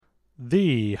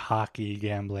The Hockey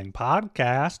Gambling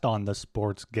Podcast on the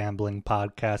Sports Gambling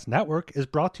Podcast Network is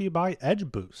brought to you by Edge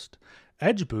Boost.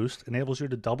 Edge Boost enables you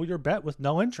to double your bet with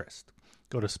no interest.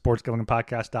 Go to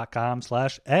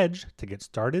sportsgamblingpodcast.com/edge to get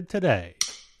started today.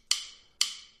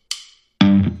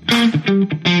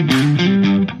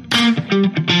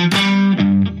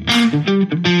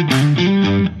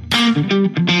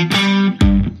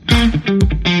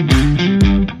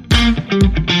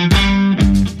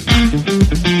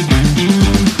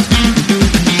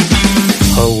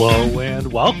 Hello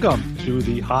and welcome to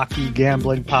the Hockey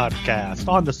Gambling Podcast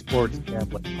on the Sports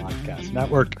Gambling Podcast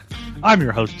Network. I'm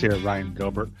your host here, Ryan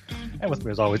Gilbert, and with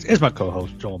me as always is my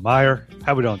co-host, Joel Meyer.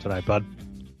 How we doing tonight, bud?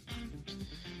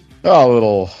 Oh, a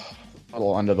little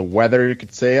under the weather, you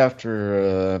could say,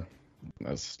 after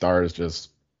the Stars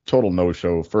just total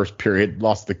no-show. First period,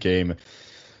 lost the game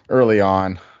early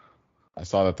on. I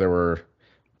saw that there were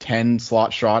 10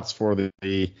 slot shots for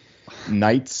the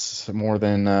Knights more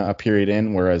than a period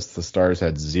in, whereas the Stars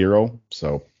had 0.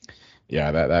 So,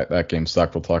 yeah, that game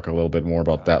sucked. We'll talk a little bit more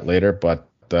about that later. But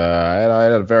I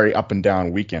had a very up and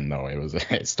down weekend, though.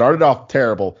 It started off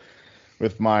terrible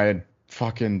with my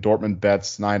fucking Dortmund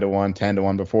bets 9-1,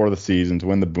 10-1 before the season to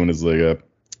win the Bundesliga.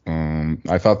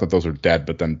 I thought that those were dead,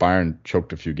 but then Bayern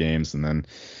choked a few games, and then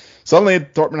suddenly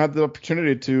Dortmund had the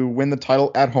opportunity to win the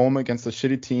title at home against a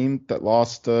shitty team that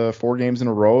lost 4 games in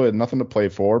a row. It had nothing to play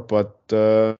for, but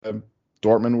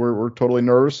Dortmund were totally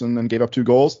nervous and then gave up 2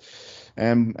 goals,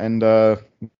 and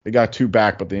they got 2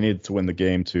 back, but they needed to win the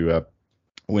game to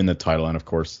win the title. And of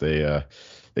course they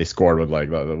scored with like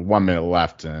 1 minute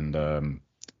left, and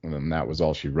then that was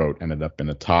all she wrote. Ended up in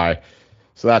a tie,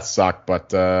 so that sucked.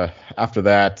 But after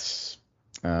that,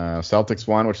 Celtics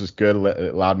won, which is good.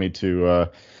 It allowed me to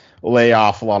lay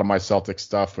off a lot of my Celtics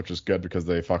stuff, which is good because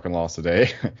they fucking lost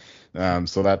today.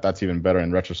 So that's even better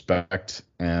in retrospect.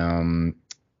 And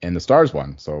the Stars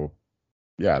won. So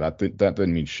yeah, that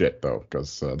didn't mean shit though,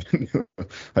 because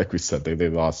like we said, they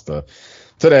lost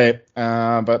today.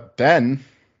 But then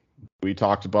we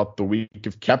talked about the week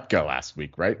of Koepka last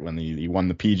week, right? When he won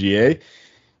the PGA.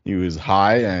 He was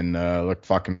high and looked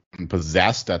fucking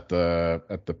possessed at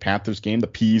the Panthers game, the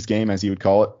Peas game as he would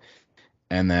call it,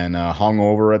 and then hung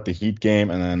over at the Heat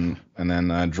game, and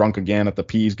then drunk again at the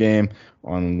Peas game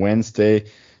on Wednesday.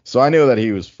 So I knew that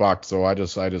he was fucked. So I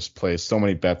just placed so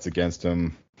many bets against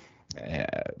him,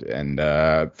 and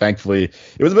thankfully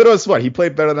it was a bit of a sweat. He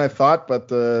played better than I thought, but at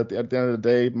the end of the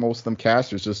day, most of them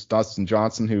cashed. It was just Dustin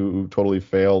Johnson who totally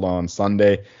failed on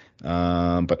Sunday.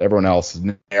 But everyone else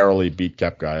narrowly beat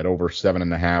Koepka at over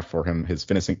 7.5 for him, his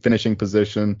finishing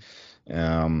position.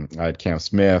 I had Cam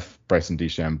Smith, Bryson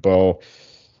DeChambeau,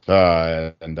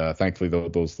 and thankfully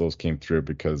those came through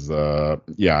because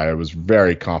I was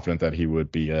very confident that he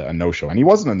would be a no-show, and he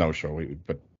wasn't a no-show,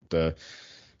 but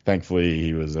thankfully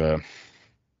he was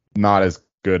not as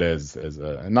good as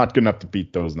not good enough to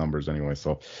beat those numbers anyway.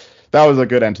 So that was a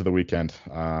good end to the weekend,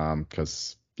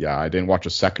 because I didn't watch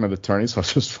a second of the tourney, so I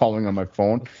was just following on my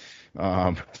phone.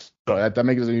 So that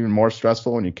makes it even more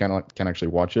stressful when you can't actually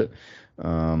watch it.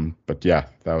 But yeah,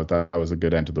 that was a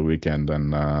good end to the weekend,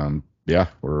 and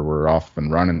we're off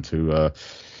and running to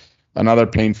another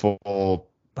painful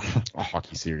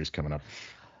hockey series coming up.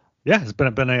 Yeah, it's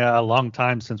been a long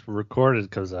time since we recorded,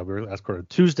 because we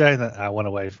recorded Tuesday. Then I went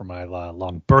away for my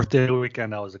long birthday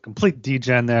weekend. I was a complete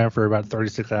degen there for about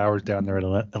 36 hours down there in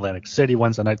Atlantic City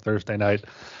Wednesday night, Thursday night.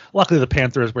 Luckily, the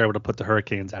Panthers were able to put the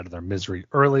Hurricanes out of their misery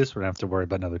early, so we don't have to worry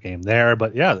about another game there.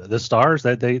 But yeah, the Stars,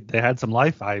 they had some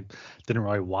life. I didn't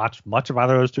really watch much of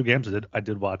either of those 2 games. I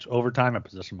did watch overtime. I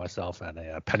positioned myself at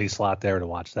a penny slot there to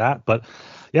watch that. But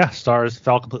yeah, Stars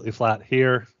fell completely flat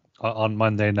here on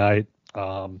Monday night.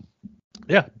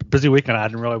 Busy weekend. I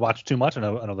didn't really watch too much. I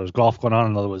know there was golf going on. I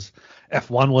know there was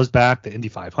F1 was back. The Indy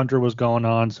 500 was going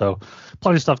on. So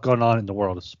plenty of stuff going on in the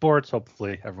world of sports.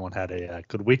 Hopefully everyone had a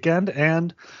good weekend.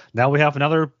 And now we have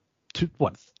another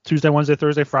Tuesday, Wednesday,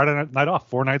 Thursday, Friday night off.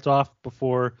 4 nights off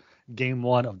before Game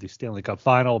 1 of the Stanley Cup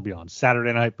Final will be on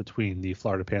Saturday night between the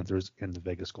Florida Panthers and the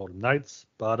Vegas Golden Knights.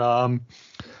 But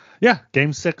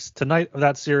Game 6 tonight of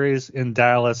that series in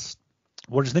Dallas.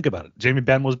 What did you think about it? Jamie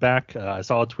Benn was back. I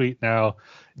saw a tweet now.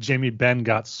 Jamie Benn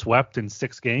got swept in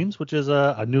 6 games, which is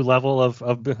a new level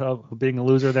of being a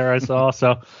loser there, I saw.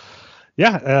 So,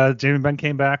 Jamie Benn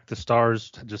came back. The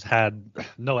Stars just had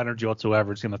no energy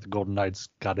whatsoever. It seemed like the Golden Knights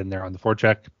got in there on the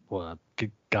forecheck,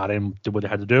 got in, did what they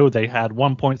had to do. They had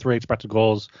 1.3 expected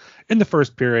goals in the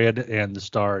first period, and the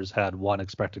Stars had 1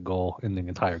 expected goal in the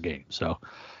entire game. So,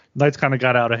 Knights kind of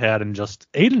got out ahead, and just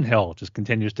Adin Hill just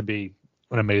continues to be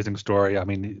an amazing story. I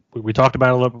mean, we talked about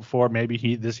it a little bit before. Maybe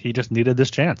he just needed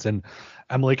this chance. And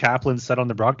Emily Kaplan said on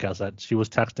the broadcast that she was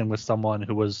texting with someone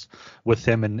who was with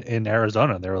him in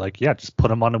Arizona. They were like, yeah, just put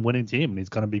him on a winning team and he's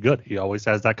going to be good. He always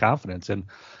has that confidence. And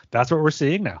that's what we're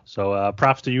seeing now. So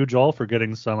props to you, Joel, for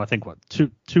getting some, I think,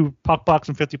 two puck bucks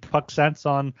and 50 puck cents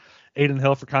on Aiden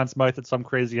Hill for Conn Smythe at some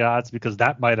crazy odds, because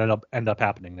that might end up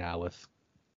happening now with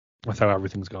how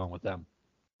everything's going with them.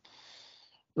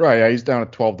 Right, yeah, he's down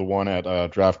at 12-1 at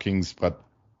DraftKings, but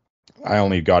I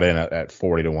only got in at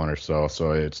 40-1 or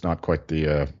so it's not quite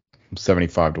the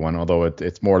 75-1, although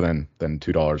it's more than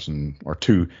 $2 or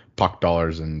 $2 puck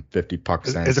dollars and 50 puck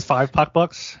cents. Is it 5 puck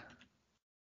bucks?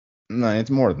 No, it's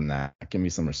more than that. Give me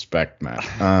some respect, Matt.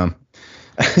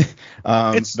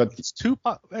 It's two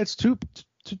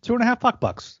and a half puck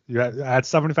bucks. You at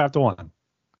 75-1.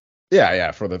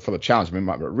 Yeah, for the challenge. I mean,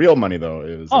 my real money though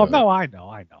is. Oh no, I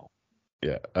know.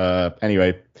 Yeah.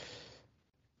 Anyway,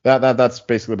 that's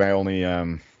basically my only.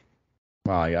 Well,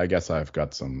 I guess I've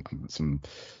got some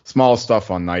small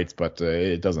stuff on nights, but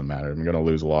it doesn't matter. I'm gonna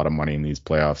lose a lot of money in these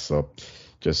playoffs, so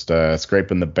just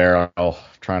scraping the barrel,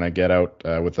 trying to get out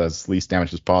with as least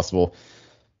damage as possible.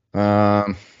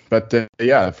 But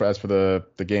yeah, as for the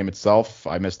game itself,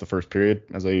 I missed the first period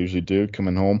as I usually do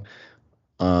coming home.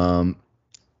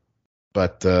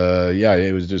 But yeah,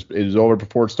 it was over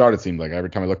before it started. It seemed like every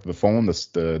time I looked at the phone,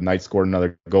 the Knights scored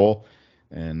another goal,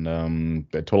 and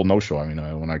a total no-show. I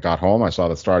mean, when I got home, I saw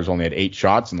the Stars only had 8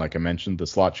 shots, and like I mentioned, the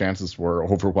slot chances were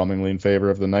overwhelmingly in favor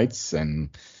of the Knights, and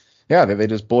yeah, they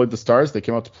just bullied the Stars. They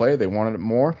came out to play. They wanted it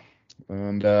more,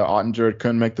 and Ottinger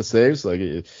couldn't make the saves. Like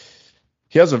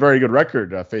he has a very good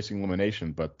record facing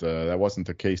elimination, but that wasn't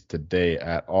the case today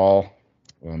at all.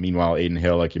 Meanwhile, Aiden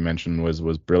Hill, like you mentioned,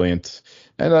 was brilliant.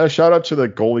 And shout out to the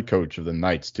goalie coach of the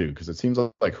Knights, too, because it seems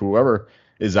like whoever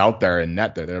is out there in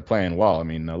net, they're playing well. I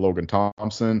mean, Logan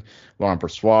Thompson, Laurent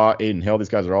Brossoit, Aiden Hill, these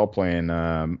guys are all playing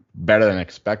better than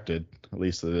expected, at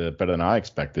least better than I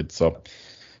expected. So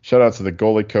shout out to the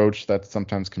goalie coach. That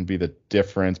sometimes can be the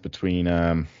difference between,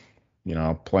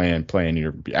 playing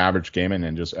your average game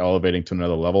and just elevating to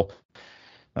another level.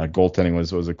 Goaltending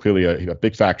was clearly a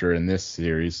big factor in this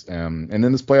series, and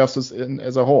in this playoffs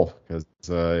as a whole, because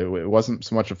it wasn't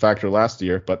so much a factor last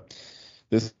year, but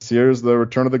this year is the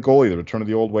return of the goalie, the return of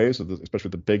the old ways, especially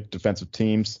with the big defensive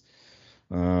teams,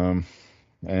 and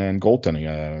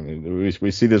goaltending.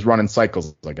 We see this run in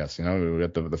cycles, I guess. We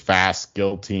got the fast,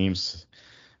 skilled teams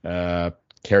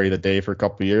carry the day for a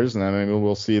couple of years, and then maybe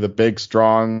we'll see the big,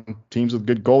 strong teams with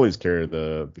good goalies carry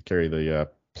the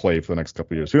play for the next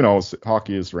couple of years. Who knows?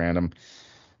 Hockey is random.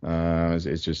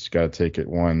 It's just got to take it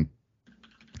one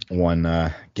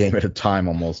game at a time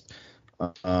almost.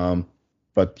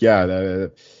 But yeah,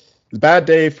 it's a bad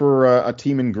day for a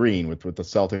team in green with the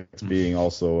Celtics being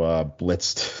also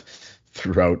blitzed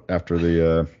throughout after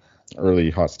the early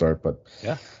hot start. But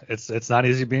yeah, it's not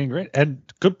easy being great. And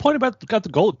good point about the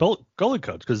goalie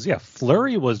coach, because yeah,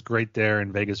 Fleury was great there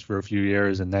in Vegas for a few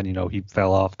years, and then he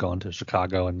fell off going to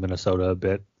Chicago and Minnesota a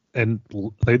bit, and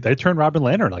they turned Robin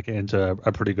Lehner into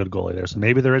a pretty good goalie there. So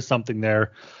maybe there is something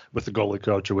there with the goalie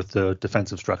coach or with the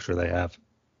defensive structure they have.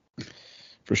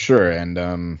 For sure,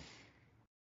 and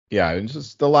yeah, it's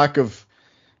just the lack of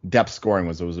depth scoring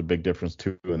was a big difference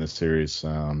too in this series.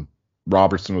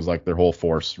 Robertson was like their whole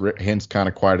force. Hintz kind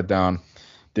of quieted down.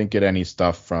 Didn't get any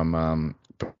stuff from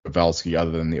Pavelski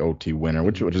other than the OT winner,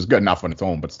 which is good enough on its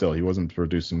own, but still, he wasn't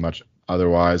producing much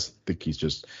otherwise. I think he's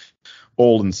just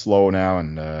old and slow now,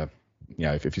 and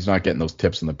yeah, if he's not getting those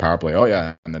tips in the power play, oh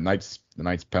yeah, and the Knights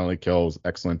penalty kill was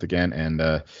excellent again,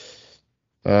 and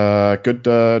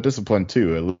good discipline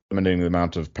too, eliminating the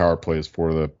amount of power plays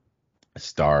for the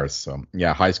Stars. So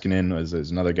yeah, Heiskanen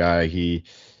is another guy. He's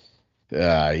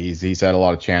had a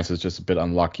lot of chances, just a bit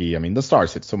unlucky. I mean, the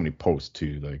Stars hit so many posts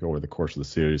too, like over the course of the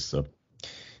series. So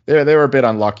they were a bit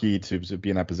unlucky to be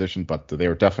in that position, but they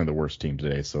were definitely the worst team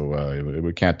today. So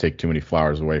we can't take too many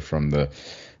flowers away from the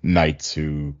Knights,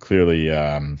 who clearly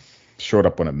showed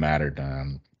up when it mattered.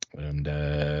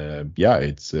 Yeah,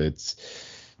 it's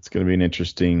going to be an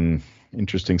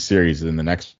interesting series in the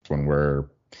next one where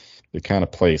they kind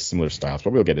of play similar styles,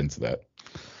 but we'll get into that.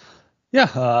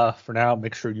 Yeah, for now,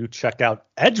 make sure you check out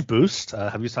Edge Boost.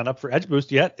 Have you signed up for Edge Boost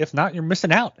yet? If not, you're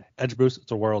missing out. Edge Boost is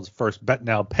the world's first bet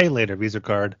now, pay later Visa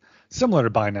card. Similar to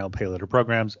buy now, pay later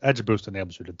programs, Edge Boost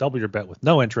enables you to double your bet with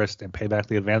no interest and pay back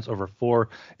the advance over 4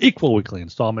 equal weekly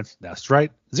installments. That's right,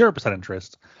 0%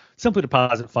 interest. Simply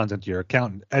deposit funds into your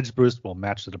account, and Edge Boost will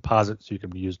match the deposit so you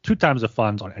can use 2 times the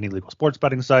funds on any legal sports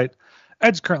betting site.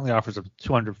 Edge currently offers up to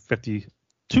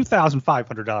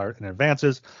 $2,500 in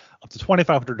advances, up to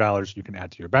 $2,500 you can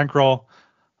add to your bankroll.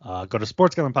 Go to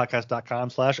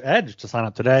sportsgamblingpodcast.com/edge to sign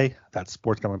up today. That's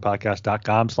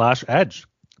sportsgamblingpodcast.com/edge.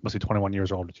 Must be 21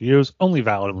 years or older to use. Only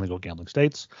valid in legal gambling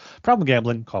states. Problem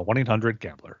gambling? Call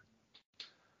 1-800-GAMBLER.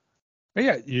 But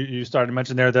yeah, you started to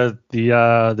mention there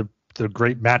the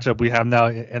great matchup we have now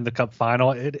in the Cup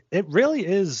final. It really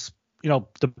is.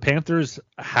 The Panthers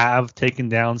have taken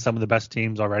down some of the best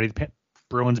teams already.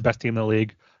 Bruins best team in the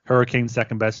league. Hurricanes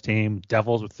second best team.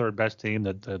 Devils with third best team.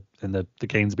 The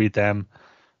Canes beat them.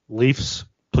 Leafs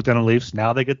took down the Leafs.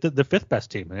 Now they get the fifth best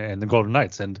team and the Golden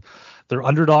Knights, and they're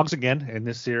underdogs again in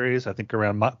this series. I think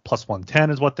around plus 110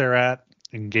 is what they're at.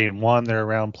 In game one, they're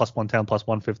around plus 110, plus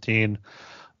 115.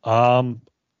 I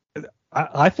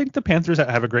think the Panthers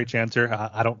have a great chance here.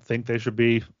 I don't think they should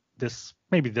be this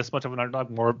much of an underdog,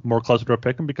 more closer to a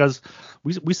pick 'em, because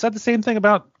we said the same thing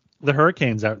about the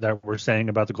Hurricanes that we're saying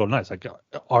about the Golden Knights. Like,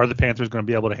 are the Panthers going to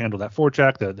be able to handle that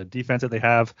forecheck, the defense that they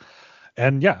have?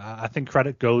 And yeah, I think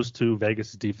credit goes to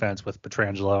Vegas' defense with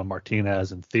Pietrangelo and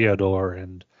Martinez and Theodore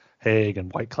and Haig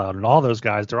and Whitecloud and all those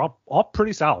guys. They're all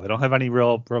pretty solid. They don't have any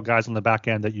real guys on the back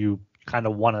end that you kind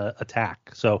of want to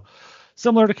attack. So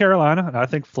similar to Carolina, and I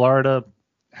think Florida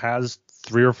has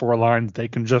 3 or 4 lines they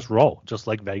can just roll, just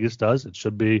like Vegas does. It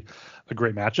should be a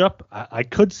great matchup. I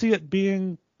could see it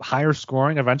being higher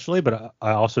scoring eventually, but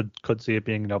I also could see it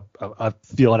being a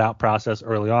feel it out process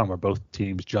early on where both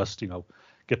teams just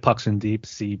get pucks in deep,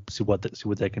 see what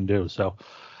they can do. So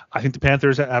I think the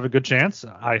Panthers have a good chance.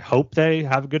 I hope they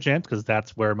have a good chance because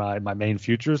that's where my main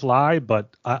futures lie.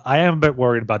 But I am a bit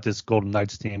worried about this Golden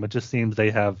Knights team. It just seems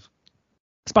they have,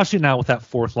 especially now with that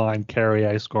fourth line,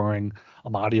 Carrier scoring,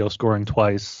 Amadio scoring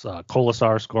twice,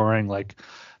 Kolasar scoring, like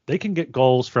they can get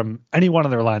goals from any one of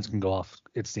their lines can go off,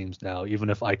 it seems now, even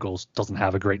if Eichels doesn't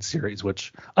have a great series,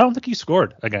 which I don't think he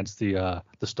scored against the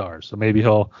Stars. So maybe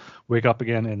he'll wake up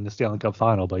again in the Stanley Cup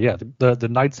final. But yeah, the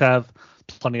Knights have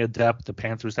plenty of depth. The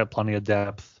Panthers have plenty of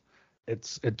depth.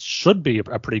 It should be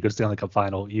a pretty good Stanley Cup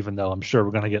final, even though I'm sure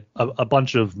we're going to get a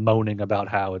bunch of moaning about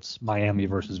how it's Miami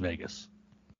versus Vegas.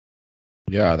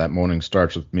 Yeah, that moaning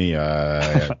starts with me.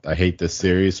 I hate this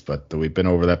series, but we've been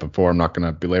over that before. I'm not going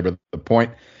to belabor the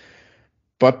point.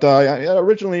 But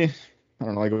originally, I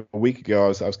don't know, like a week ago,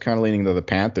 I was kind of leaning to the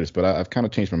Panthers, but I've kind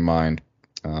of changed my mind.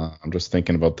 I'm just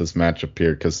thinking about this matchup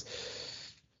here because,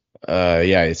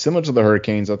 it's similar to the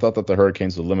Hurricanes. I thought that the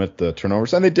Hurricanes would limit the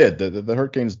turnovers, and they did. The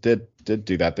Hurricanes did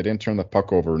do that. They didn't turn the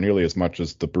puck over nearly as much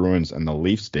as the Bruins and the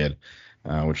Leafs did,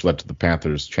 which led to the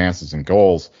Panthers' chances and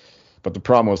goals. But the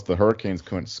problem was the Hurricanes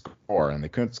couldn't score, and they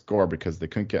couldn't score because they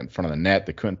couldn't get in front of the net.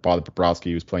 They couldn't bother Bobrovsky.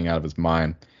 He was playing out of his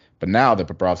mind. But now that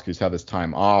Bobrovsky's had this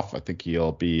time off, I think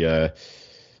he'll be,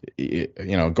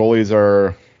 goalies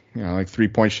are, like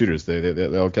 3-point shooters.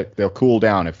 They'll cool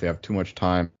down if they have too much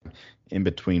time in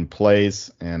between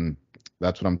plays, and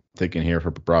that's what I'm thinking here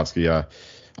for Bobrovsky.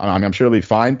 I'm sure he'll be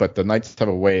fine, but the Knights have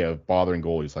a way of bothering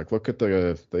goalies. Like, look at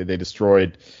they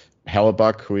destroyed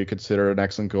Hellebuck, who we consider an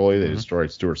excellent goalie. They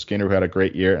destroyed Stuart Skinner, who had a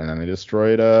great year, and then they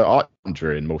destroyed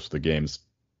Ottinger in most of the games.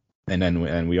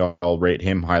 And we all rate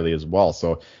him highly as well.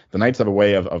 So the Knights have a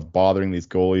way of bothering these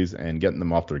goalies and getting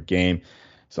them off their game.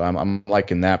 So I'm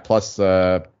liking that. Plus,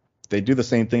 they do the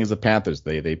same thing as the Panthers.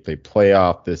 They play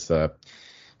off this the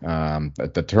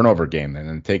turnover game and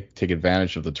then take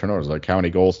advantage of the turnovers. Like, how many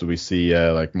goals do we see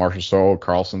like Marchessault,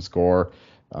 Carlson score?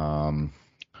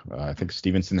 I think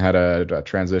Stevenson had a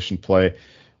transition play,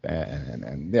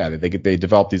 and they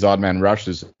develop these odd man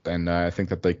rushes, and I think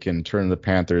that they can turn the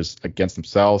Panthers against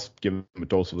themselves, give them a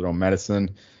dose of their own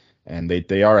medicine, and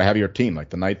they are a heavier team. Like,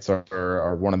 the Knights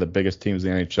are one of the biggest teams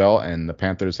in the NHL, and the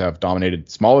Panthers have dominated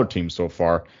smaller teams so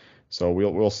far. So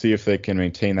we'll see if they can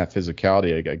maintain that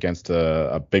physicality against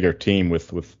a bigger team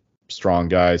with strong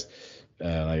guys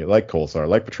like Kolasar,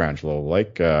 like Pietrangelo,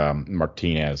 like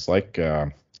Martinez, like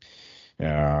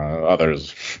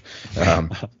others.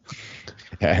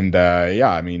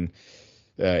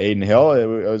 Aiden Hill,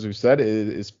 as we said,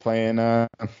 is playing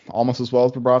almost as well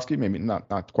as Bobrovsky. Maybe not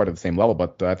quite at the same level,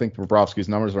 but I think Bobrovsky's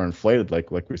numbers are inflated,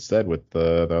 like we said, with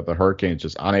the Hurricanes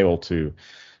just unable to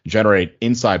generate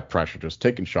inside pressure, just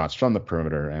taking shots from the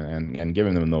perimeter and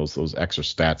giving them those extra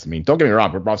stats. I mean, don't get me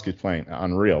wrong, Bobrovsky's playing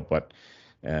unreal, but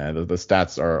the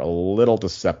stats are a little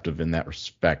deceptive in that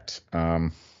respect.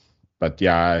 But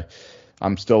yeah,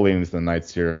 I'm still leaning to the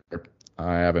Knights here.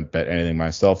 I haven't bet anything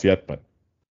myself yet, but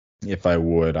if I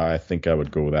would, I think I would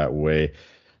go that way.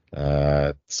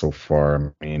 So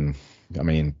far, I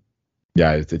mean,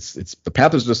 yeah, it's the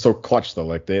Panthers are just so clutch though.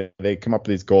 Like, they come up with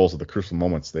these goals at the crucial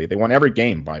moments. They won every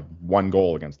game by one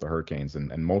goal against the Hurricanes,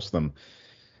 and most of them,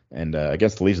 and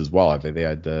against the Leafs as well. They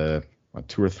had 2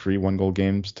 or 3 1-goal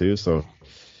games too. So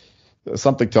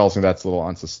something tells me that's a little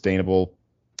unsustainable.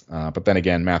 But then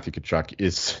again, Matthew Tkachuk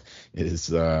is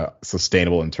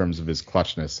sustainable in terms of his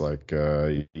clutchness. Like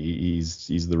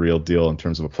he's the real deal in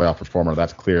terms of a playoff performer.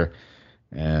 That's clear.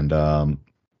 And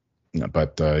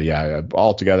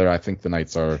altogether, I think the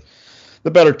Knights are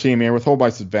the better team here with home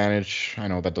ice advantage. I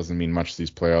know that doesn't mean much to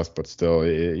these playoffs, but still,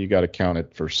 you got to count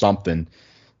it for something.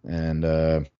 And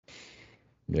I'm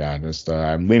leaning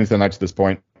to the Knights at this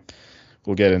point.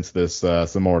 We'll get into this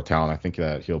some more talent. I think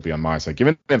that he'll be on my side.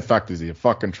 Given the fact is he a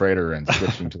fucking traitor and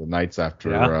switching to the Knights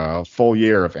after a full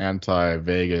year of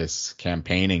anti-Vegas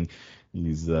campaigning.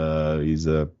 He's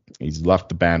left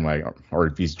the bandwagon,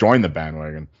 or he's joined the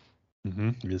bandwagon.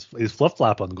 Mm-hmm. He's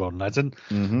flip-flop on the Golden Knights. And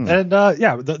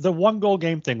the one goal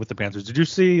game thing with the Panthers. Did you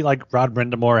see like Rod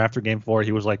Brindamore after game 4?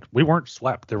 He was like, we weren't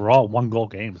swept. They were all one goal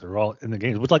games. They were all in the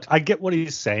games. Which, like, I get what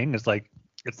he's saying. It's like,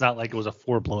 it's not like it was a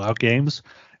 4 blowout games.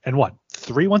 And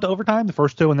 3 went to overtime, the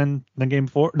first 2, and then game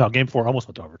 4. No, game 4 almost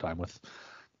went to overtime with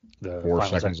the 4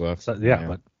 seconds left. So,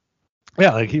 but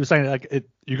like he was saying, like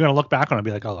you're gonna look back on it and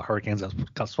be like, oh, the Hurricanes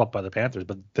got swept by the Panthers,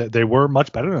 but they were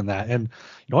much better than that. And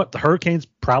you know what? The Hurricanes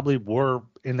probably were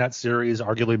in that series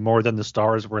arguably more than the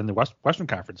Stars were in the Western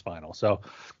Conference Final. So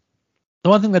the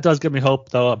one thing that does give me hope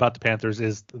though about the Panthers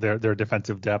is their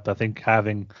defensive depth. I think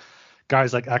having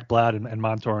guys like Ekblad and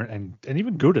Montour and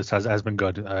even Gudas has been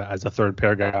good as a third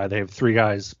pair guy. They have 3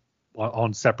 guys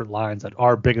on separate lines that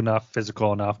are big enough,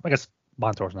 physical enough. I guess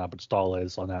Montour's not, but Stahl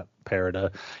is on that pair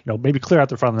to maybe clear out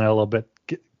the front of the net a little bit,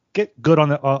 get good on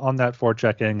that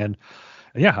forechecking, and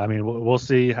I mean we'll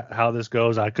see how this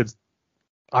goes.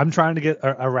 I'm trying to get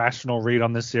a rational read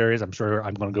on this series. I'm sure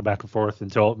I'm going to go back and forth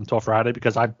until Friday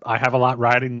because I have a lot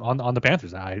riding on the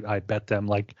Panthers. I bet them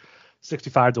like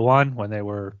 65-1 when they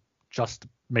were just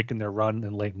making their run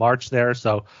in late March there.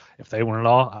 So if they win it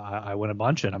all, I win a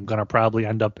bunch, and I'm going to probably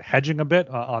end up hedging a bit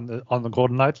on the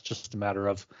Golden Knights. Just a matter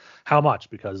of how much,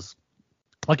 because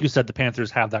like you said, the Panthers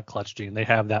have that clutch gene. They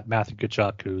have that Matthew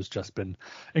Tkachuk, who's just been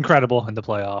incredible in the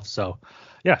playoffs. So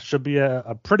yeah, should be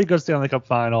a pretty good Stanley Cup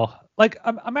final. Like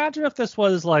imagine if this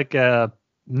was like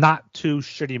not 2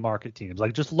 shitty market teams.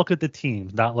 Like just look at the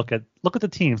teams, not look at the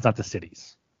teams, not the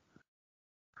cities.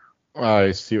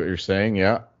 I see what you're saying.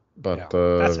 Yeah. But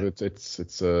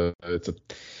it's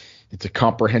a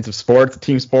comprehensive sport. It's a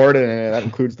team sport, and that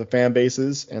includes the fan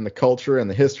bases and the culture and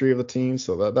the history of the team.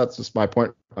 So that's just my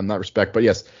point on that respect. But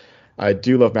yes, I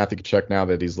do love Matthew Tkachuk now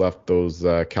that he's left those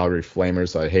Calgary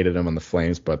Flamers. I hated him on the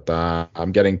Flames, but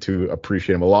I'm getting to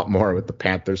appreciate him a lot more with the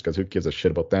Panthers because who gives a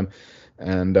shit about them?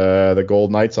 And the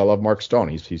Golden Knights, I love Mark Stone.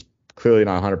 He's clearly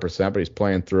not 100%, but he's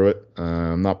playing through it.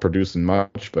 Not producing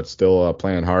much, but still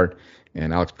playing hard.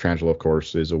 And Alex Pietrangelo, of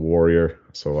course, is a warrior.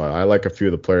 So I like a few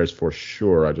of the players for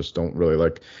sure. I just don't really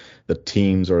like the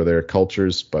teams or their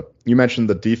cultures. But you mentioned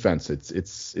the defense.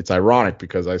 It's ironic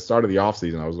because I started the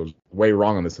offseason. I was way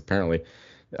wrong on this, apparently.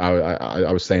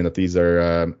 I was saying that these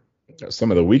are some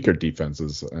of the weaker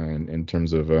defenses in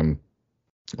terms of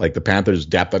like the Panthers'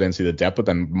 depth. I didn't see the depth, but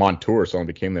then Montour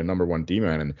suddenly became their number 1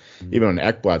 D-man. And even when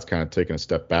Ekblad's kind of taken a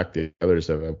step back, the others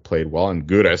have played well. And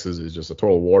Gudas is just a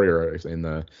total warrior in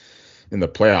the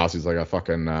playoffs. He's like a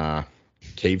fucking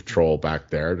cave troll back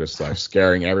there, just like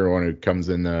scaring everyone who comes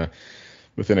in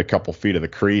within a couple feet of the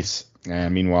crease.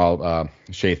 And meanwhile,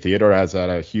 Shea Theodore has had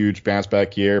a huge bounce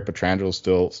back year. Pietrangelo's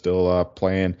still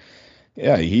playing.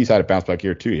 Yeah, he's had a bounce back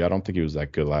year too. I don't think he was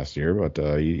that good last year, but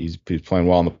he's playing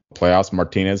well in the playoffs.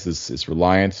 Martinez is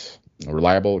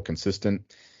reliable,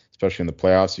 consistent, especially in the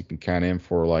playoffs. You can count him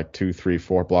for like 2, 3,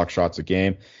 4 block shots a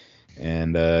game.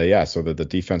 And so the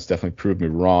defense definitely proved me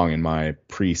wrong in my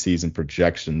preseason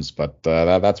projections, but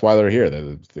that's why they're here.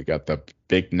 They got the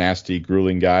big, nasty,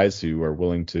 grueling guys who are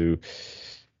willing to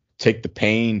take the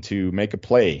pain to make a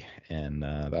play, and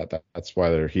that's why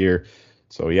they're here.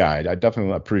 So yeah, I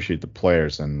definitely appreciate the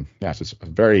players, and yeah, it's just a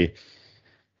very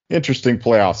interesting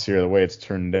playoffs here, the way it's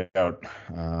turned out,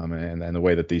 and the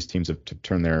way that these teams have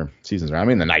turned their seasons around. I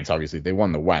mean, the Knights obviously they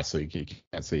won the West, so you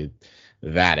can't say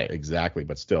that exactly,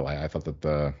 but still, I thought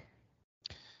that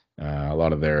a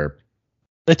lot of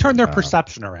they turned their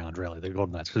perception around, really, the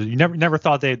Golden Knights, because you never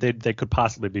thought they could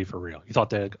possibly be for real. You thought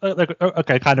they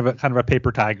kind of a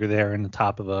paper tiger there in the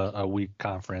top of a weak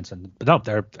conference, but no,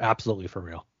 they're absolutely for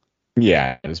real.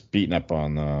 Yeah, just beating up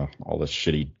on all the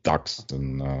shitty Ducks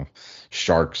and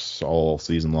Sharks all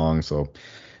season long. So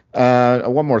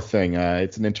one more thing,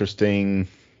 it's an interesting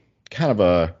kind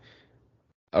of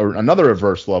another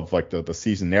reversal of like the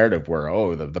season narrative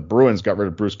where the Bruins got rid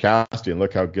of Bruce Cassidy and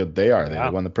look how good they are. They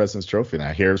won the President's Trophy.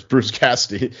 Now here's Bruce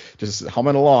Cassidy just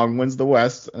humming along, wins the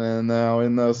West, and now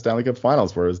in the Stanley Cup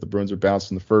Finals, whereas the Bruins are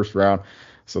bounced in the first round.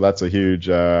 So that's a huge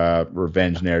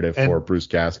revenge narrative for Bruce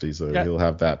Cassidy. So yeah, he'll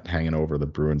have that hanging over the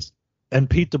Bruins. And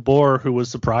Pete DeBoer, who was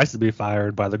surprised to be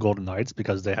fired by the Golden Knights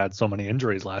because they had so many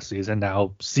injuries last season,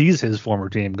 now sees his former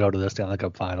team go to the Stanley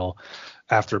Cup final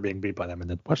after being beat by them in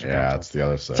the Western Conference. That's the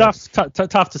other side.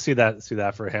 Tough to see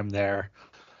that for him there.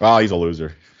 Well, he's a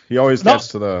loser. He always gets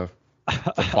to the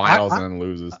finals and then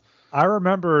loses. I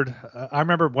remembered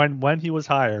when he was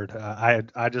hired,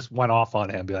 I just went off on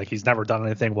him, be like, he's never done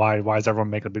anything. Why is everyone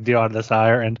making a big deal out of this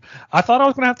hire? And I thought I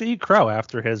was gonna have to eat crow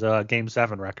after his Game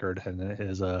 7 record and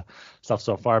his stuff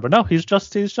so far. But no, he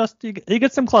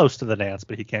gets him close to the dance,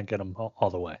 but he can't get him all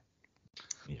the way.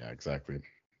 Yeah, exactly.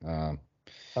 He's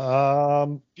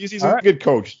a good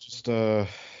coach.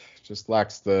 Just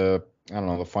lacks the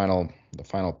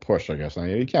final push, I guess. I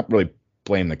mean, you can't really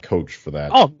blame the coach for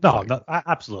that. Oh no,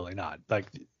 absolutely not. Like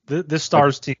this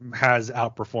Stars team has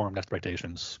outperformed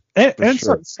expectations, and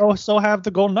sure. so have the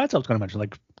Golden Knights. I was going to mention,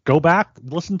 like, go back,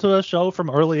 listen to a show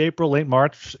from early April, late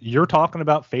March. You're talking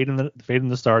about fading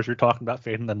the Stars. You're talking about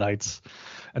fading the Knights,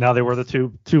 and now they were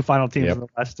the two final teams in the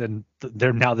West, and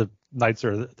they're now the Knights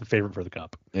are the favorite for the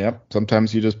Cup. Yep.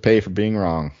 Sometimes you just pay for being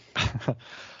wrong.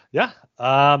 Yeah.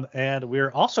 And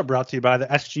we're also brought to you by the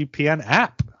SGPN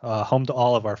app, home to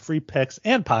all of our free picks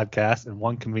and podcasts in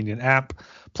one convenient app,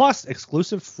 plus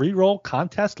exclusive free roll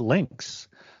contest links.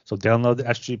 So download the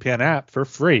SGPN app for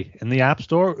free in the App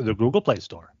Store or the Google Play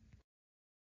Store.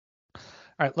 All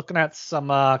right, looking at some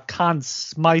Conn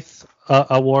Smythe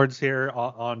awards here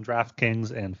on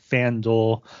DraftKings and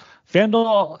FanDuel.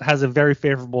 FanDuel has a very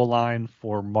favorable line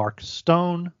for Mark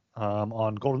Stone.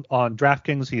 On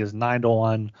DraftKings, he is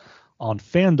 9-1. On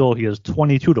FanDuel, he is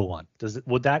 22-1.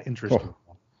 Would that interest you?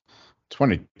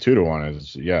 22-1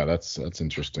 is that's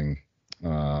interesting.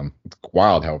 It's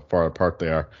wild how far apart they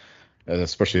are, and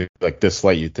especially like this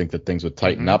late. You'd think that things would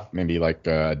tighten up, maybe like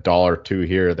 $1 or $2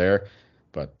 here or there,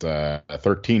 but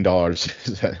 $13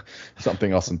 is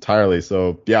something else entirely.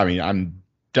 So yeah, I mean, I'm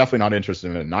definitely not interested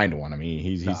in it at 9-1. I mean,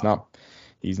 he's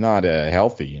not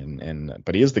healthy,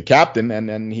 but he is the captain,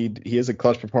 and he is a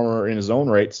clutch performer in his own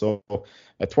right. So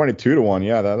at 22-1,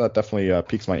 yeah, that definitely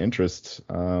piques my interest.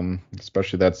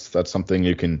 Especially that's something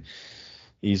you can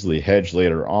easily hedge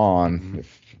later on.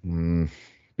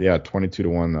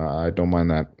 22-1, I don't mind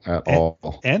that at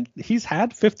all. And he's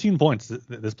had 15 points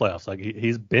this playoffs. Like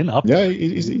he's been up. Yeah,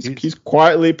 he's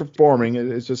quietly performing.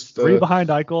 It's just 3 behind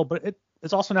Eichel, but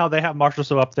it's also now they have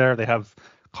Marchessault up there. They have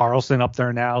Carlson up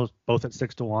there now, both at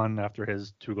 6-1 after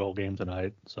his 2-goal game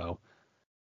tonight. So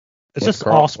it's just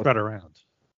all spread around.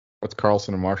 What's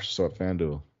Carlson and Marchessault at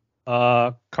FanDuel?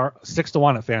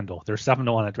 6-1 at FanDuel. They're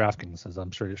 7-1 at DraftKings, as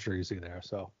I'm sure you see there.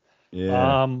 So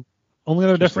yeah. Only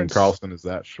other difference. Carlson is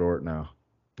that short now.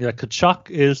 Yeah,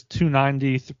 Kachuk is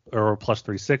 290 or plus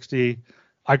 360.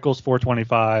 Eichel's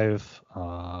 425.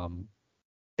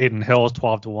 Aiden Hill is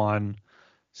 12-1.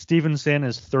 Stevenson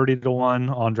is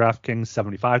 30-1 on DraftKings,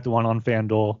 75-1 on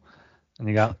FanDuel, and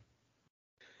you got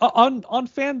on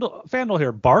FanDuel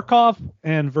here, Barkov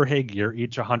and Verhaeghe are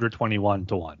each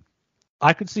 121-1.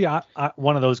 I could see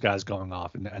one of those guys going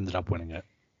off and ended up winning it.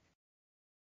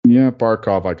 Yeah,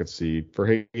 Barkov I could see.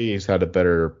 Verhaeghe's had a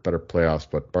better playoffs,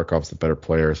 but Barkov's the better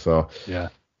player. So yeah.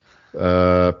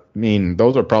 I mean,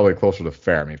 those are probably closer to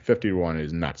fair. I mean, 50-1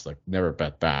 is nuts. Like, never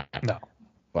bet that. No.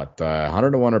 But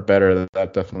 100-1 or better,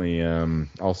 that definitely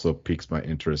also piques my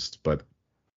interest. But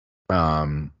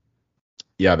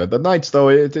yeah, the Knights though,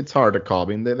 it's hard to call. I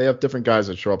mean, they have different guys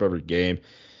that show up every game.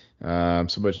 So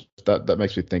much that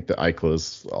makes me think that Eichel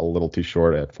is a little too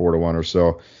short at 4-1 or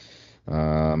so.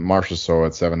 Marchessault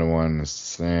at 7-1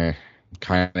 is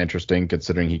kind of interesting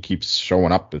considering he keeps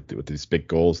showing up with these big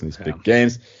goals and these big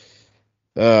games.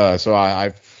 So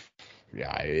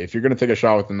if you're gonna take a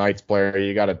shot with the Knights player,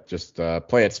 you gotta just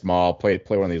play it small, play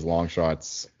one of these long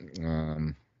shots.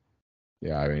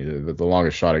 Yeah, I mean the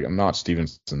longest shot. I'm not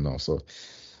Stevenson though, so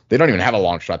they don't even have a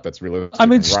long shot that's realistic. I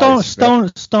mean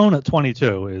Stone at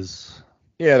 22 is.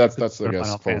 Yeah, that's I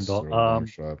guess close to a long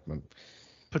shot. But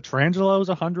Petrangelo's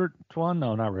 100-1.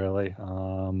 No, not really.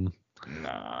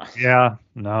 Nah. Yeah,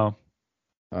 no.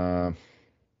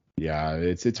 Yeah,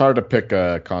 it's hard to pick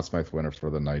a Conn Smythe winner for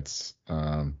the Knights.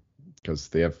 Because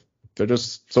they're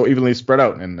just so evenly spread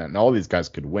out, and all these guys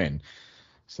could win.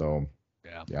 So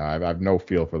yeah, I have no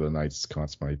feel for the Knights' Conn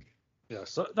Smythe. Yeah,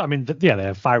 so I mean, they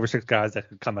have 5 or 6 guys that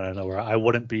could come out of nowhere. I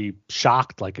wouldn't be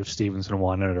shocked like if Stevenson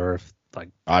won it, or if like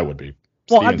I would be.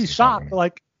 Well, I'd be shocked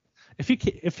like if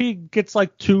he gets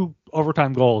like 2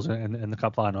 overtime goals in the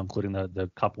Cup final, including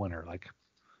the Cup winner. Like,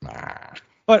 nah.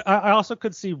 But I also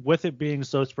could see, with it being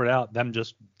so spread out, them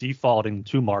just defaulting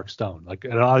to Mark Stone. Like,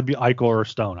 it'll either be Eichel or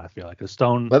Stone. I feel like a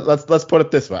Stone. Let's put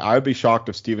it this way. I would be shocked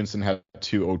if Stevenson had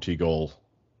 2 OT goals.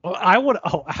 Well, I would.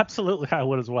 Oh, absolutely, I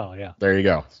would as well. Yeah. There you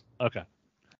go. Okay.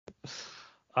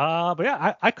 But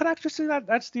yeah, I could actually see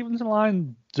that Stevenson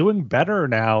line doing better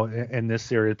now in this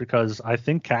series, because I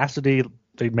think Cassidy,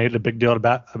 they made a big deal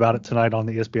about it tonight on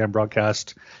the ESPN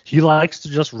broadcast. He likes to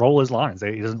just roll his lines.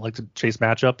 He doesn't like to chase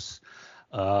matchups.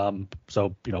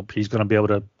 So he's going to be able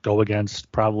to go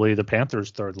against probably the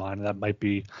Panthers' third line, and that might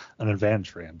be an advantage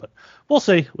for him. But we'll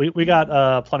see. We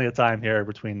got plenty of time here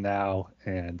between now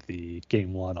and the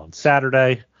game 1 on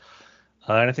Saturday.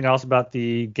 Anything else about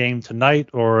the game tonight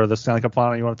or the Stanley Cup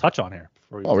final you want to touch on here?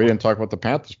 We didn't talk about the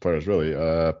Panthers players, really.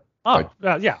 Yeah.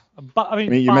 But, I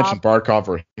mean, you mentioned Barkov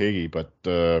or Higgy, but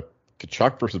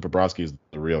Tkachuk versus Bobrovsky is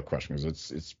the real question,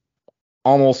 because it's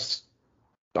almost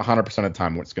 100% of the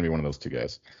time it's going to be one of those two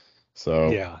guys. So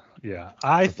yeah.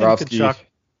 I think Tkachuk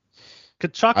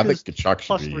is Tkachuk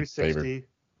plus 360,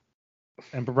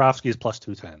 and Bobrovsky is plus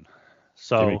 210.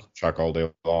 So Tkachuk all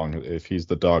day long if he's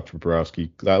the dog for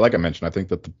Bobrovsky. Like I mentioned, I think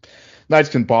that the Knights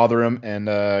can bother him, and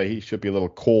he should be a little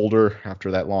colder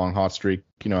after that long hot streak.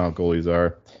 You know how goalies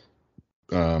are.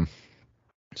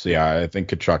 So yeah, I think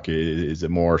Tkachuk is a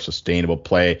more sustainable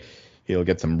play. He'll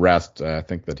get some rest. I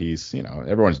think that he's,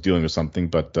 everyone's dealing with something,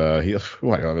 but he'll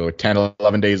like 10,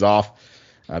 11 days off.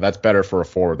 That's better for a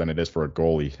forward than it is for a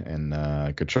goalie. And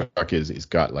Tkachuk he's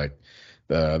got like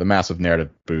the massive narrative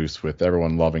boost with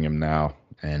everyone loving him now.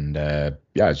 And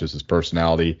it's just his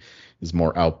personality is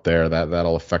more out there.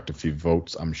 That'll affect a few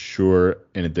votes, I'm sure.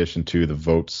 In addition to the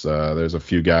votes, there's a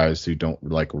few guys who don't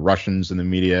like Russians in the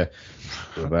media,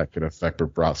 so that could affect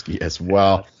Bobrovsky as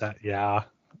well. Yeah.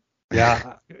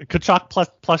 Tkachuk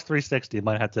plus 360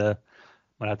 might have to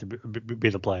be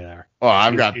the play there. Oh,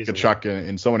 I've got Tkachuk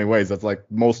in so many ways. That's like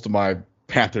most of my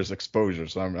Panthers exposure.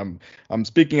 So I'm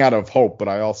speaking out of hope, but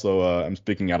I also I'm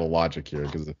speaking out of logic here,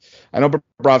 because I know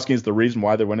Bobrovsky is the reason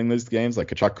why they're winning these games. Like,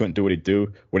 Tkachuk couldn't do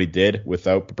what he did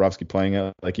without Bobrovsky playing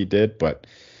it like he did, but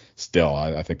still,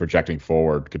 I think projecting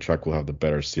forward, Tkachuk will have the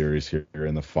better series here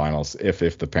in the finals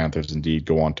if the Panthers indeed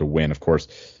go on to win. Of course,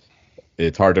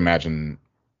 it's hard to imagine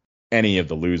any of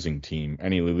the losing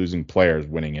players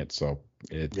winning it. So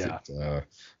if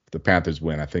the Panthers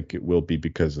win, I think it will be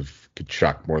because of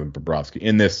Tkachuk more than Bobrovsky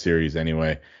in this series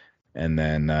anyway. And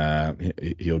then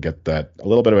he'll get that a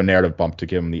little bit of a narrative bump to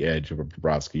give him the edge over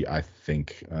Bobrovsky, I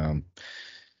think. I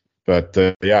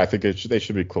think they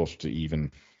should be closer to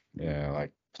even,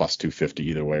 like plus 250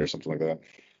 either way or something like that.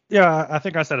 Yeah, I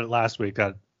think I said it last week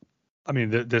that, I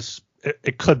mean,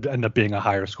 it could end up being a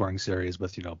higher scoring series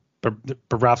with,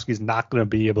 Bobrovsky's not going to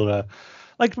be able to,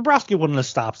 like, Bobrovsky wouldn't have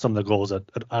stopped some of the goals that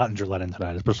Ottinger let in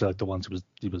tonight, especially like the ones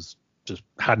he was just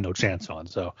had no chance on.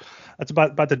 So that's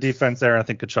about the defense there. I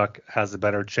think Tkachuk has a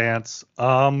better chance.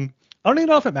 I don't even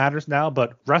know if it matters now,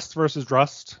 but rest versus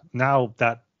rust. Now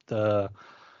that the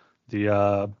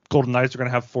Golden Knights are going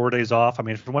to have 4 days off. I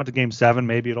mean, if we went to Game 7,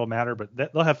 maybe it'll matter, but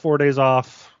they'll have 4 days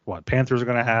off. Panthers are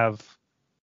going to have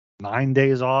 9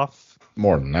 days off.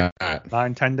 More than that.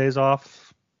 9-10 days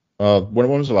off. When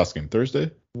was the last game?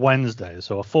 Thursday? Wednesday.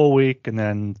 So a full week and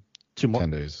then 2 more. 10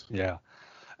 days. Yeah.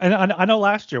 And I know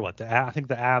last year, I think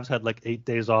the Avs had like 8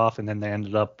 days off, and then they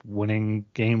ended up winning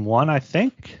Game 1, I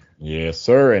think. Yes,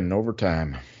 sir, in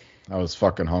overtime. I was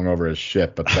fucking hungover as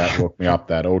shit, but that woke me up.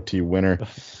 That OT winner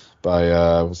by,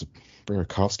 was it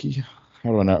Burakovsky? How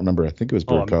do I not remember? I think it was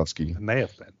Burakovsky. It may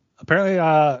have been. Apparently,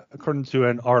 according to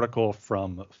an article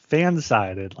from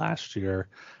Fansided last year,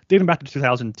 dating back to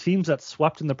 2000, teams that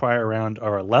swept in the prior round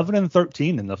are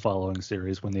 11-13 in the following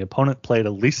series when the opponent played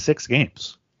at least 6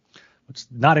 games, which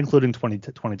not including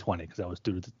 2020 because that was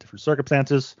due to different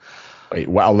circumstances. Wait,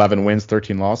 11 wins,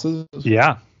 13 losses?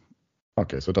 Yeah.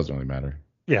 Okay, so it doesn't really matter.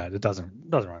 Yeah, it doesn't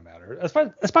really matter,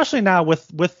 especially now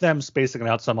with them spacing it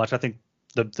out so much. I think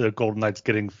the Golden Knights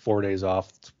getting 4 days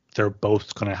off, they're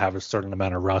both going to have a certain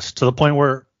amount of rust to the point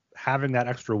where having that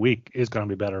extra week is going to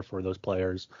be better for those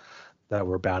players that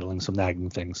were battling some nagging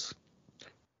things.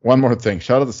 One more thing.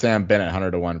 Shout out to Sam Bennett,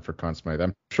 100-1 for Conn Smythe.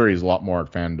 I'm sure he's a lot more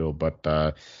at FanDuel,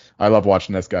 but I love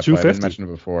watching this guy play. I didn't mention it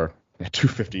before.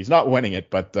 250. He's not winning it,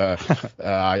 but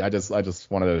I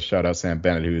just wanted to shout out Sam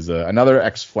Bennett, who's another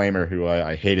ex-Flamer who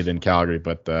I hated in Calgary,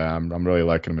 but I'm really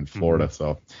liking him in Florida. Mm-hmm.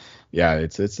 So yeah,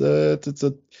 it's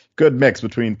a good mix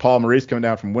between Paul Maurice coming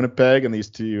down from Winnipeg and these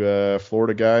two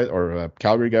Florida guys or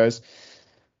Calgary guys.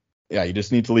 Yeah, you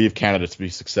just need to leave Canada to be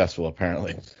successful,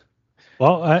 apparently.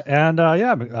 Well,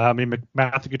 I mean,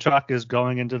 Matthew Tkachuk is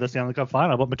going into the Stanley Cup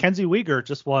final, but Mackenzie Weegar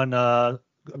just won a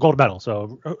gold medal.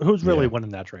 So who's really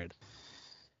winning that trade?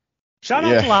 Shout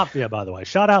out to Latvia, by the way.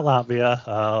 Shout out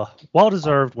Latvia.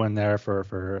 Well-deserved win there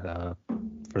for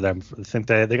them. I think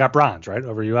they got bronze, right,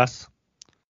 over U.S.?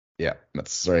 Yeah,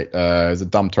 that's right. It was a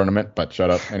dumb tournament, but shut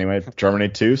up. Anyway, Germany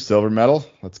too, silver medal.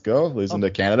 Let's go. Losing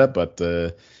to Canada, but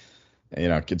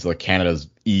it's like Canada's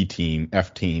E team,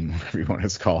 F team, whatever you want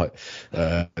to call it.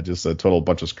 Just a total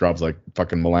bunch of scrubs like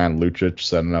fucking Milan Lucic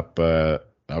setting up a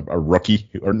rookie,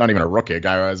 or not even a rookie, a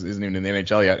guy who isn't even in the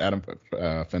NHL yet, Adam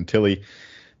Fantilli.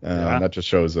 That just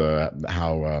shows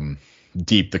how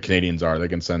deep the Canadians are. They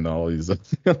can send all these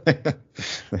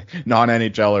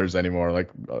non-NHLers anymore. Like,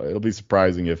 it'll be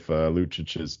surprising if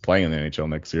Lucic is playing in the NHL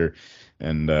next year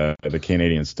and the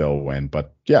Canadians still win.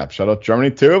 But yeah, shout out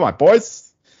Germany too, my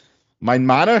boys. Mein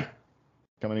Manner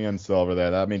coming in silver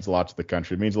there. That means a lot to the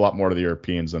country. It means a lot more to the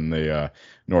Europeans than the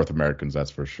North Americans,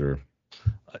 that's for sure.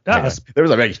 There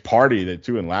was a big party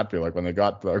too in Latvia, like when they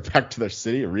got back to their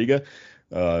city, Riga.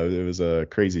 It was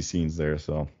crazy scenes there.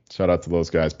 So shout out to those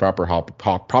guys, proper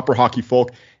hockey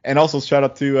folk, and also shout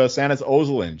out to Sanis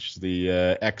Ozolinsh, the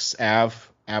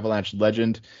ex-Avalanche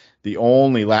legend, the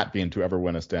only Latvian to ever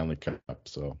win a Stanley Cup.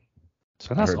 So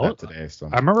I heard that today. So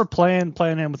I remember playing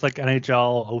him with like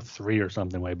NHL 03 or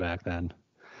something way back then.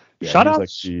 Yeah, shout out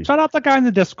the guy in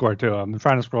the Discord too. I'm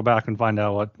trying to scroll back and find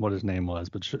out what his name was,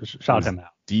 but shout him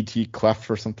out. DT Clef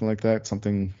or something like that.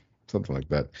 Something like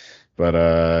that. But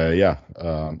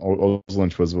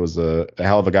Ozolinsh was a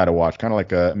hell of a guy to watch, kind of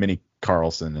like a mini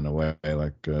Carlson in a way,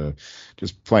 like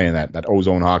just playing that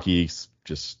ozone hockey,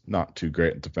 just not too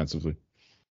great defensively.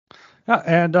 Yeah,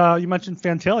 and you mentioned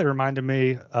Fantilli, reminded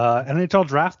me, NHL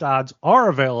draft odds are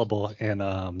available in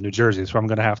New Jersey, so I'm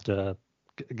going to have to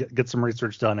get some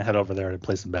research done and head over there to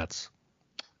play some bets.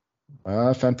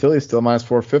 Fantilli is still minus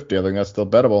 450. I think that's still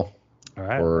bettable. All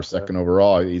right. For second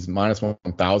overall. He's minus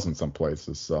 1,000 some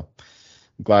places. So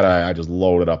I'm glad I just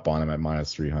loaded up on him at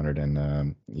minus 300.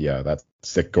 And that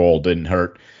sick goal didn't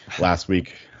hurt last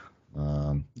week.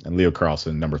 And Leo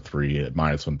Carlson, number 3 at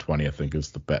minus 120, I think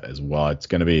is the bet as well. It's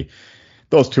going to be,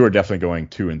 those two are definitely going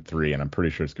 2 and 3, and I'm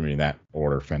pretty sure it's going to be in that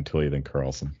order, Fantilli then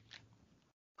Carlson.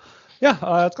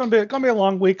 Yeah, it's gonna be a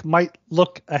long week. Might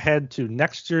look ahead to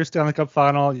next year's Stanley Cup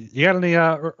Final. You got any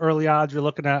early odds you're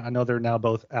looking at? I know they're now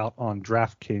both out on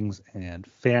DraftKings and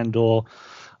FanDuel.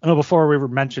 I know before we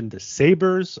mentioned the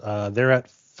Sabres. They're at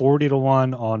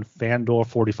 40-1 on FanDuel,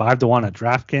 45-1 at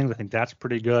DraftKings. I think that's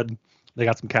pretty good. They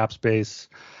got some cap space.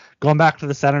 Going back to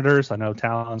the Senators, I know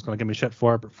Talon's going to give me shit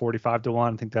for it, but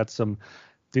 45-1, I think that's some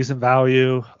decent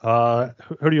value.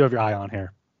 Who do you have your eye on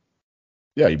here?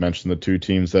 Yeah, you mentioned the two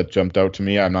teams that jumped out to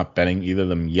me. I'm not betting either of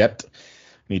them yet.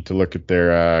 Need to look at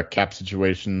their cap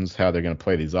situations, how they're going to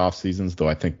play these off seasons, though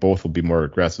I think both will be more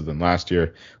aggressive than last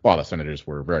year. Well, the Senators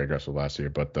were very aggressive last year,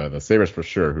 but the Sabres for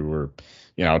sure, who were,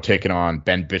 taking on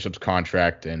Ben Bishop's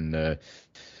contract and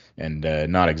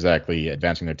not exactly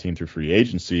advancing their team through free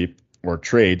agency or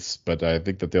trades, but I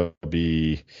think that they'll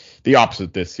be the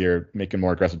opposite this year, making a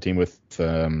more aggressive team with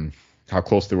how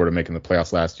close they were to making the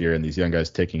playoffs last year, and these young guys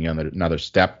taking another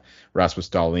step. Rasmus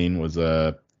Dahlin was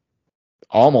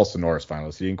almost a Norris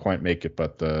finalist. He didn't quite make it,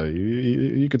 but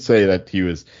you could say that he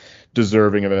was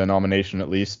deserving of a nomination at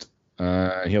least.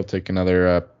 He'll take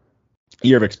another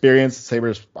year of experience.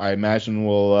 Sabres, I imagine,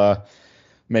 will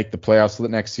make the playoffs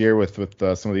next year with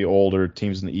some of the older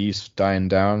teams in the East dying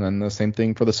down, and the same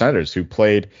thing for the Senators, who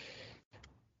played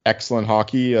excellent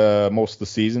hockey most of the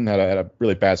season, had a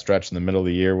really bad stretch in the middle of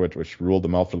the year, which ruled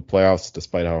them out for the playoffs,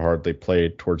 despite how hard they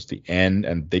played towards the end.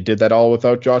 And they did that all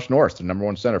without Josh Norris, the number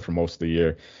one center for most of the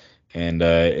year, and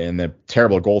the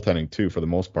terrible goaltending too for the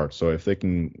most part. So if they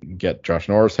can get Josh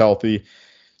Norris healthy,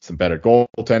 some better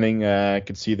goaltending, I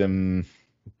could see them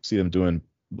doing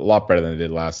a lot better than they did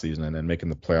last season, and then making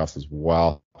the playoffs as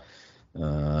well.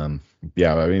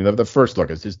 The first look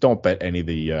is just don't bet any of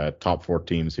the top 4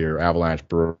 teams here: Avalanche,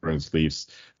 Bruins, Leafs,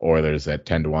 Oilers at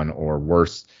 10-1 or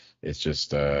worse. It's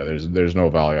just there's no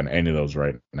value on any of those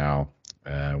right now.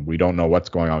 We don't know what's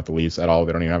going on with the Leafs at all.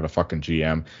 They don't even have a fucking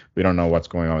GM. We don't know what's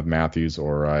going on with Matthews,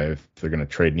 or if they're going to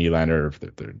trade Nylander, or if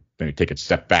they're maybe take a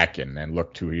step back and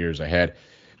look 2 years ahead.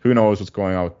 Who knows what's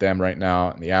going on with them right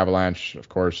now? And the Avalanche, of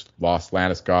course, lost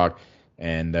Landeskog.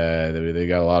 And they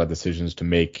got a lot of decisions to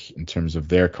make in terms of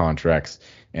their contracts.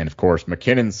 And, of course,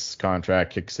 McKinnon's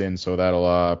contract kicks in, so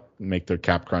that'll make their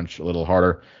cap crunch a little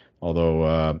harder,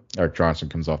 although Eric Johnson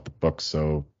comes off the books.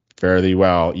 So fare thee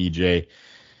well, EJ.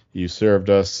 You served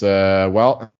us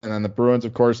well. And then the Bruins,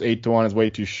 of course, 8-1 is way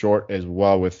too short as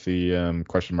well, with the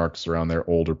question marks around their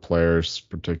older players,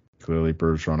 particularly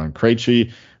Bergeron and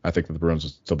Krejci. I think that the Bruins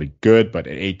will still be good, but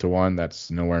at 8-1,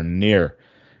 that's nowhere near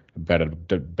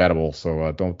bettable.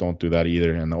 So don't do that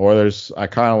either. And the Oilers, I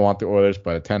kind of want the Oilers,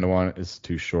 but a 10-1 is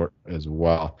too short as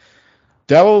well.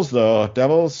 Devils, though,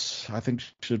 I think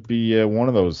should be one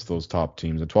of those top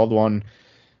teams. A 12-1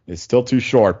 is still too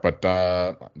short, but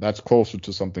that's closer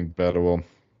to something bettable.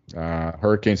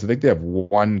 Hurricanes, I think they have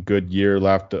one good year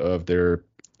left of their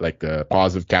the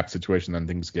positive cap situation. Then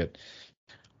things get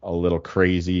a little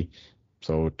crazy.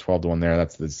 So 12-1 there.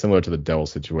 That's similar to the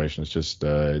Devils situation. It's just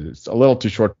it's a little too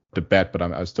short to bet, but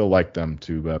I still like them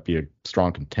to be a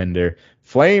strong contender.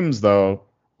 Flames, though,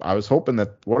 I was hoping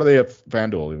that. What are they at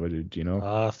FanDuel? Do you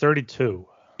know? 32.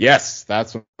 Yes,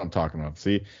 that's what I'm talking about.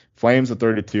 See, Flames at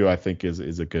 32, I think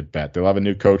is a good bet. They'll have a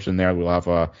new coach in there. We'll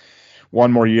have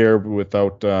one more year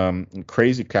without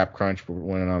crazy cap crunch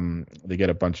when they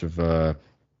get a bunch of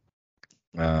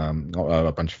they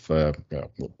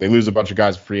lose a bunch of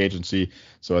guys in free agency.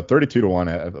 So at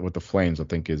 32-1 with the Flames, I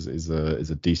think is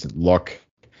a decent look.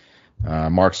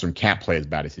 Markstrom can't play as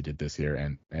bad as he did this year,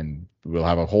 and we'll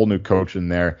have a whole new coach in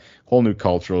there, whole new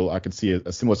cultural. I could see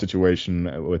a similar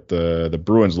situation with the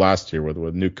Bruins last year with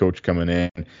a new coach coming in.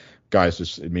 Guys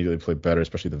just immediately play better,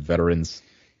 especially the veterans.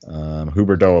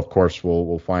 Huberdeau, of course,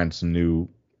 will find some new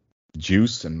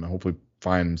juice and hopefully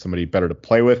find somebody better to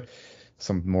play with.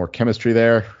 Some more chemistry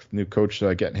there. New coach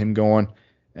getting him going.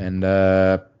 And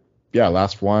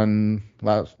last one.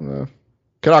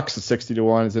 Canucks at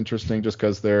 60-1 is interesting just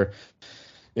because they're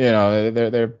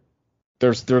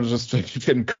just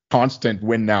in constant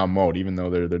win now mode, even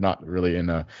though they're not really in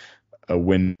a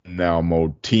win now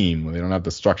mode team. They don't have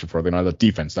the structure for it. They don't have the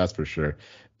defense, that's for sure.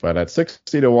 But at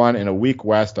 60-1 in a weak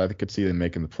West, I could see them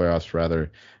making the playoffs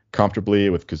rather comfortably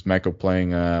with Kuzmenko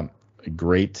playing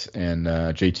great and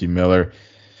JT Miller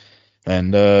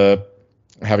and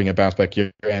having a bounce back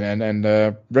year, and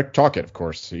Rick Tocchet, of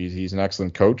course. He's an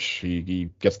excellent coach. He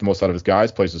gets the most out of his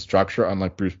guys, plays the structure,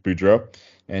 unlike Bruce Boudreau.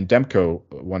 And Demko,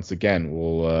 once again,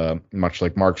 will, much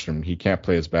like Markstrom, he can't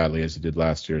play as badly as he did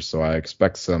last year. So I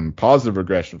expect some positive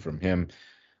regression from him.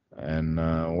 And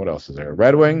what else is there?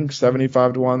 Red Wings,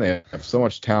 75-1. They have so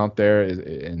much talent there.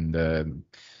 And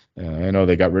I know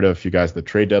they got rid of a few guys at the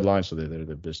trade deadline, so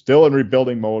they're still in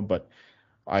rebuilding mode, but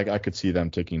I could see them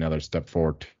taking another step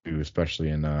forward too, especially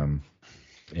in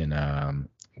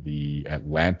the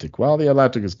Atlantic. Well, the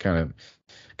Atlantic is kind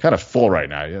of full right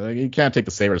now. You can't take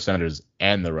the Sabres, Senators,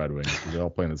 and the Red Wings because they're all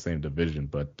playing the same division.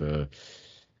 But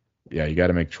you got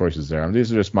to make choices there.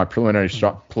 These are just my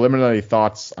preliminary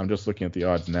thoughts. I'm just looking at the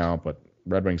odds now, but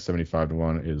Red Wings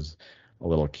 75-1 is a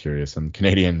little curious, and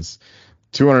Canadians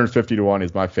 250-1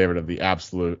 is my favorite of the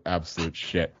absolute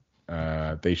shit.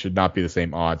 They should not be the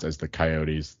same odds as the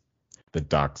Coyotes, the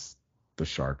Ducks, the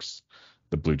Sharks,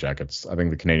 the Blue Jackets. I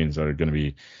think the Canadians are going to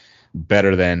be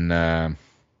better than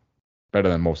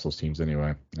most of those teams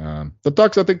anyway. The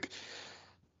Ducks, I think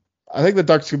the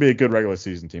Ducks could be a good regular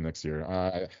season team next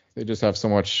year. They just have so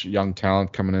much young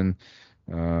talent coming in.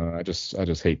 I just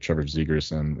hate Trevor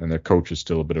Zegras, and their coach is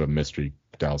still a bit of a mystery,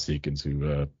 Dallas Eakins,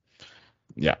 who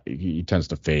he tends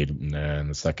to fade in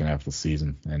the second half of the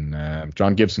season, and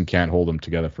John Gibson can't hold them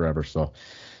together forever. So,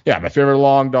 my favorite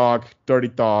long dog, dirty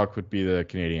dog, would be the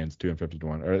Canadians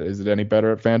 250-1. Or is it any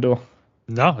better at FanDuel?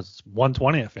 No, it's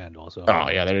 120 at FanDuel. So. Oh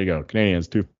yeah, there you go. Canadians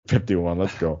 251.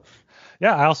 Let's go.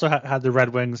 Yeah, I also had the Red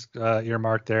Wings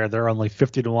earmarked there. They're only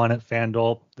 50-1 at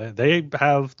FanDuel. They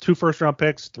have 2 first-round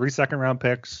picks, 3 second-round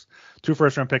picks, 2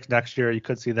 first-round picks next year. You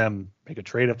could see them make a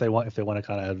trade if they want to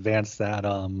kind of advance that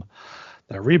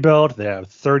rebuild. They have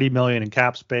 $30 million in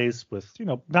cap space with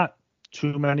not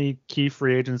too many key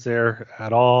free agents there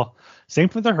at all. Same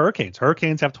for the Hurricanes.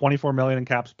 Hurricanes have $24 million in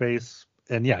cap space,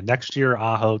 and next year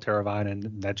Aho,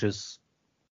 Teravainen, Netjes,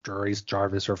 Juris,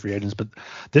 Jarvis are free agents, but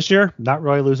this year not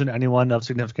really losing anyone of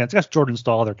significance. I guess Jordan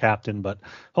Stahl, their captain, but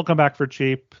he'll come back for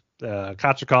cheap.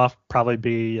 Kochetkov probably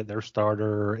be their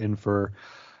starter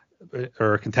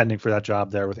or contending for that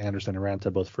job there with Anderson and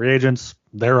Ranta, both free agents.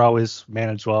 They're always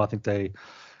managed well. I think they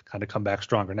kind of come back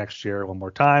stronger next year one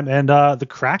more time. And the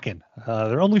Kraken,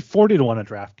 they're only 40-1 at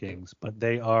DraftKings, but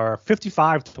they are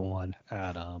 55-1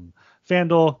 at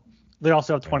FanDuel. They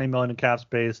also have 20 million in cap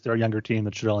space. They're a younger team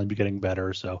that should only be getting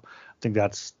better. So I think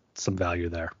that's some value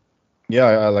there. Yeah,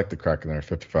 I like the Kraken there,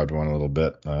 55-1 a little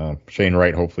bit. Shane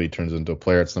Wright hopefully turns into a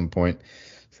player at some point.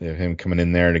 So you have him coming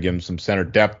in there to give him some center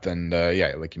depth, and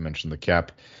like you mentioned, the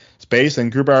cap space,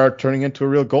 and Grubauer turning into a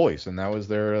real goalie. And that was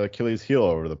their Achilles heel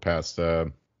over the past,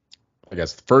 the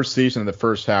first season and the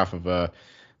first half of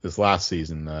this last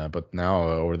season. But now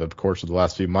over the course of the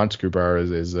last few months, Grubauer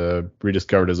is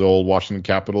rediscovered his old Washington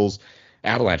Capitals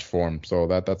Avalanche form. So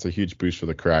that's a huge boost for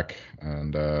the Crack.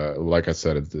 And like I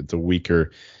said, it's a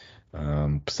weaker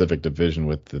Pacific Division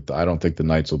with it. I don't think the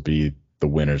Knights will be the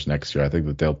winners next year. I think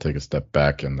that they'll take a step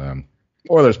back, and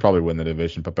Oilers probably win the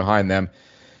division. But behind them,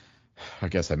 I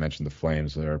guess I mentioned the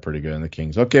Flames. They're pretty good, and the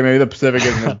Kings. Okay, maybe the Pacific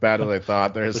isn't as bad as I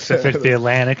thought. There's Pacific, the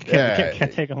Atlantic.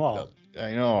 Can't take them all.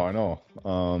 I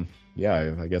know.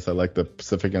 Yeah, I guess I like the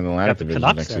Pacific and the Atlantic division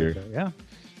next year. Yeah.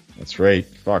 That's right.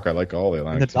 Fuck, I like all the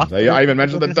Atlantic teams. I even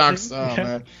mentioned the Ducks. Oh,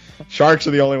 man. Sharks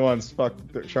are the only ones. Fuck,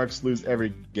 the Sharks lose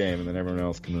every game, and then everyone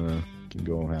else can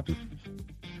go happy.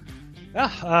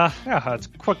 Yeah, it's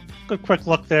a quick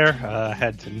look there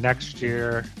ahead to next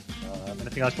year.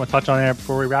 Anything else you want to touch on there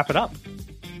before we wrap it up?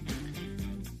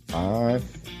 I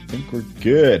think we're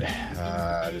good.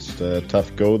 Just a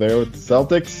tough go there with the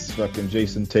Celtics. Fucking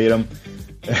Jason Tatum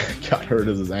got hurt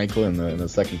as his ankle in the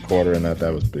second quarter, and that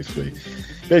was basically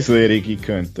it. He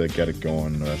couldn't get it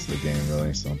going the rest of the game,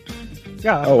 really. So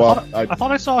yeah. I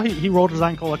thought I saw he rolled his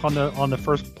ankle like on the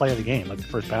first play of the game, like the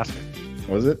first basket.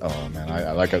 Was it? Oh man,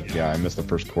 I like it. Yeah, I missed the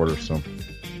first quarter, so.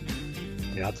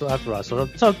 Yeah, that's right. So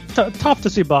tough to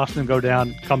see Boston go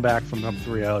down, come back from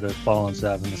 3-0 to fall in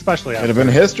 7, especially. It'd have been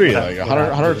history, like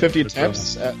 150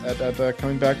 attempts at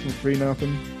coming back from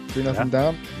 3-0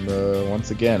 down. And,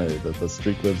 once again, the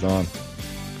streak lives on.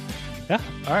 Yeah.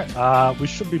 All right. We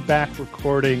should be back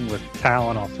recording with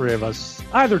Talon, all three of us,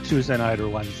 either Tuesday night or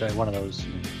Wednesday. One of those.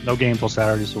 No game till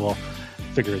Saturday, so we'll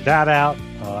figure that out.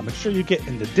 Make sure you get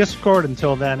in the Discord.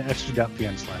 Until then,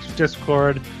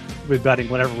 sg.pn/Discord. We'll be betting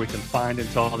whatever we can find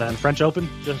until then. French Open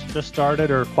just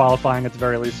started, or qualifying at the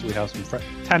very least. We have some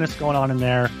tennis going on in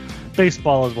there.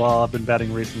 Baseball as well. I've been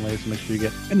betting recently, so make sure you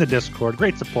get in the Discord.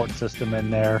 Great support system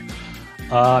in there.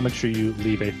 Make sure you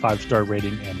leave a 5-star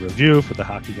rating and review for the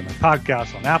Hockey Gamer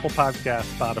Podcast on Apple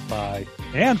Podcasts, Spotify,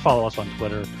 and follow us on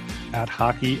Twitter at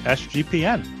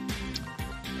HockeySGPN.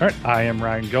 All right, I am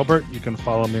Ryan Gilbert. You can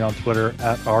follow me on Twitter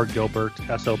at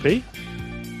rgilbertsop.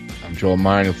 I'm Joel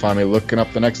Mine. You'll find me looking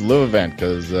up the next live event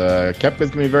because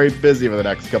Kepka's going to be very busy for the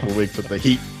next couple of weeks with the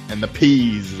Heat and the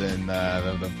Peas and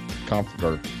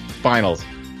the finals.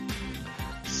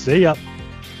 See ya.